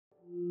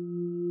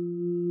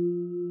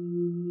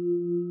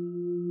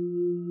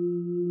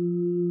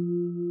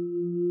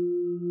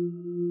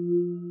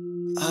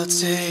I'll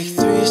take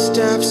 3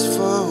 steps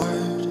forward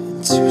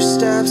and 2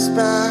 steps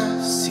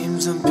back.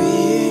 Seems I'm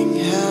being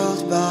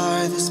held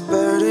by this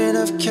burden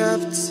of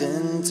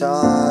captain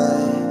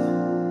time.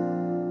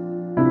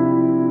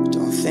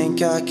 Don't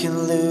think I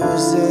can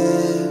lose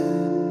it.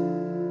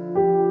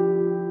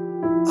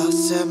 I'll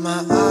set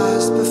my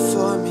eyes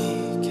before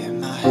me, get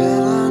my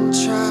head on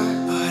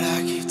track, but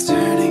I keep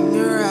turning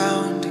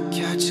around to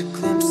catch a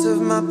glimpse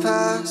of my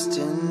past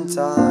in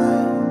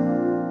time.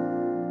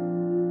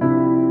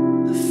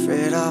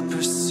 Afraid I'll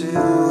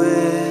pursue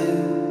it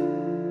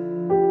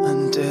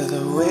under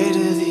the weight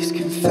of these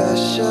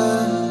confessions,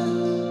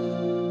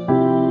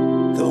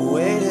 the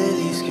weight of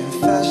these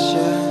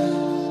confessions,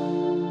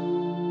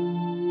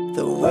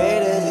 the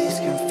weight of these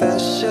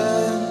confessions,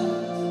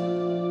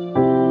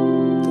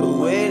 the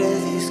weight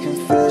of these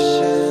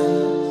confessions.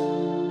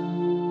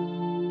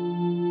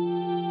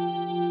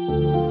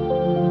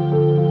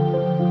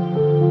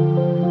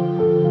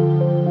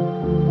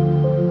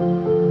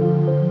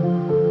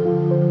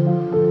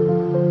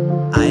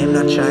 I am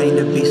not trying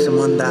to be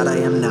someone that I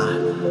am not.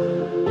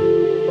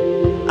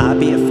 I'd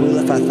be a fool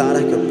if I thought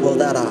I could pull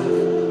that off.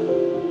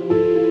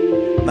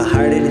 My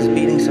heart, it is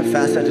beating so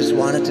fast I just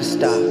want it to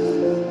stop.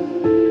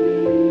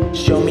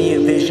 Show me a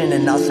vision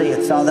and I'll say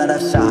it's all that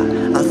I've sought.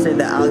 I'll say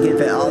that I'll give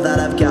it all that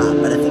I've got,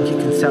 but I think you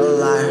can tell a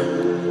liar.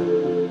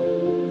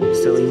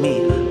 Silly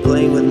me,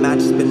 playing with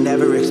matches but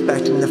never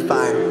expecting the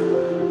fire.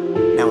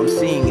 Now I'm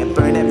seeing it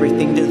burn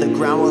everything to the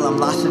ground while I'm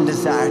lost in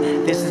desire.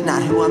 This is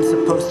not who I'm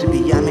supposed to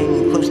be. I'm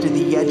aiming close to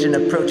the edge and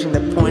approaching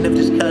the point of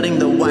just cutting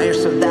the wire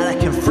so that I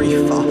can free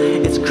fall.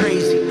 It's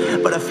crazy,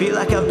 but I feel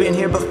like I've been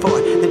here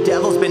before. The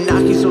devil's been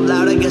knocking so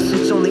loud, I guess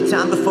it's only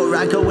time before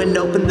I go and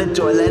open the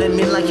door. Let him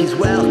in like he's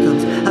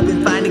welcomed. I've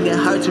been finding it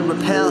hard to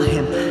repel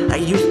him. I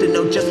used to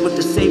know just what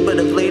to say, but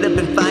of late I've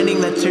been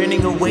finding that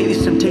turning away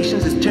these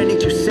temptations is turning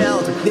too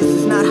seldom. This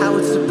is not how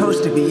it's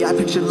supposed to be. I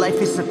picture life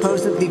as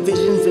supposedly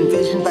visions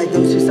envisioned by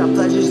those who saw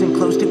pleasures and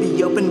close to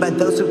be opened by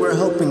those who were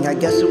hoping. I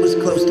guess it was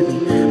close to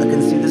me. I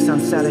can see the sun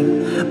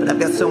setting, but I've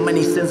got so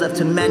many sins left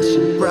to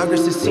mention.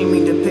 Progress is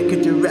seeming to pick a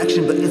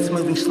direction, but it's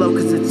moving slow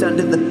cause it's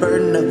under the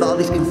burden of all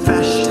these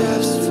confessions.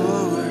 Steps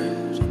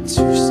forward and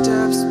 2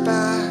 steps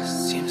back.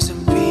 Seems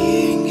I'm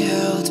being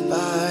held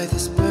by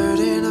this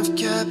burden of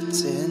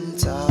captain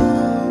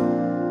time.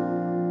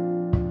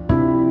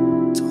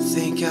 Don't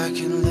think I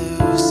can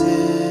lose it.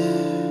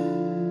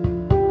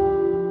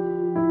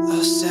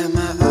 I'll set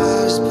my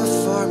eyes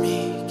before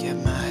me, get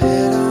my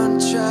head on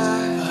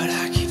track, but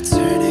I keep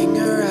turning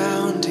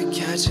around to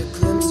catch a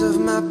glimpse of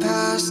my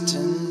past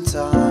in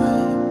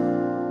time.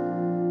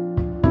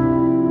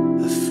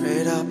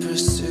 Afraid I'll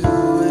pursue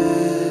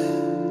it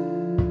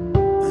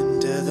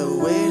under the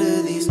weight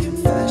of these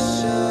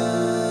confessions,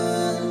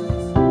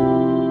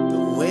 the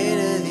weight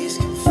of these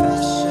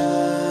confessions,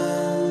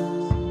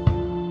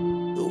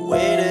 the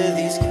weight of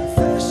these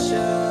confessions,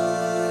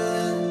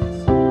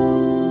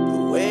 the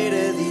weight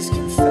of these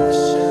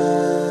confessions.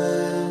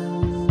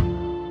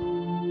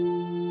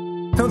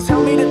 Don't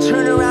tell me to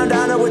turn around,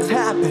 I know what's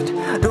happened.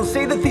 Don't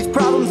say that these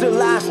problems are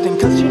lasting,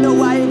 cause you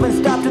know I haven't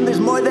stopped and there's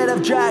more that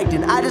I've dragged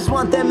in. I just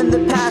want them in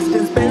the past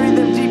and bury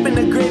them deep in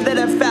a grave that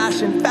I've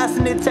fashioned.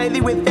 Fasten it tightly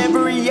with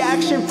every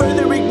action,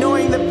 further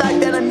ignoring the fact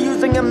that I'm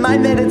using a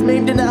mind that is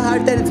maimed and a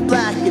heart that it's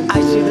blackened.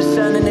 I see the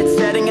sun and it's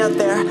setting out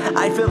there.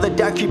 I feel the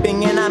dark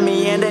creeping in on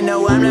me and I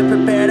know I'm not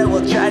prepared. I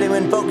will try to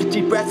invoke a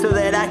deep breath so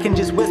that I can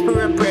just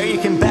whisper a prayer. You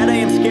can bet I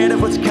am scared of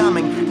what's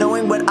coming,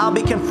 knowing what I'll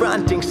be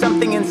confronting.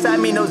 Something inside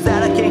me knows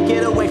that I can't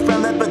get away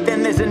from it, but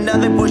then there's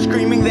another voice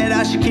screaming that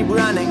I should keep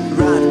running.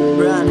 Run,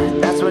 run,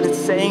 that's what it's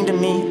saying to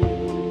me.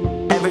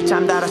 Every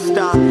time that I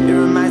stop, it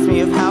reminds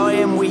me of how I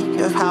am weak,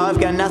 of how I've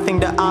got nothing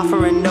to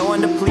offer and no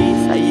one to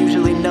please. I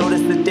usually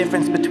notice the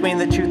difference between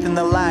the truth and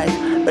the lies,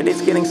 but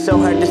it's getting so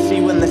hard to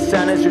see when the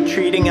sun is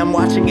retreating. I'm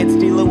watching it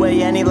steal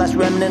away any last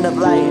remnant of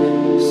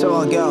light. So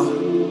I'll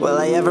go. Will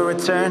I ever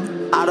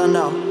return? I don't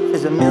know.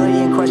 There's a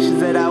million questions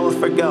that I will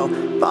forgo,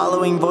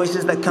 following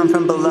voices that come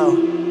from below.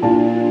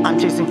 I'm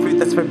chasing fruit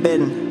that's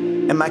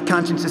forbidden, and my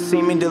conscience is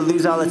seeming to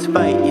lose all its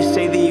fight. You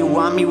say that you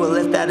want me, well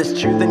if that is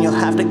true, then you'll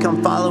have to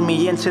come follow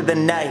me into the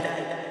night.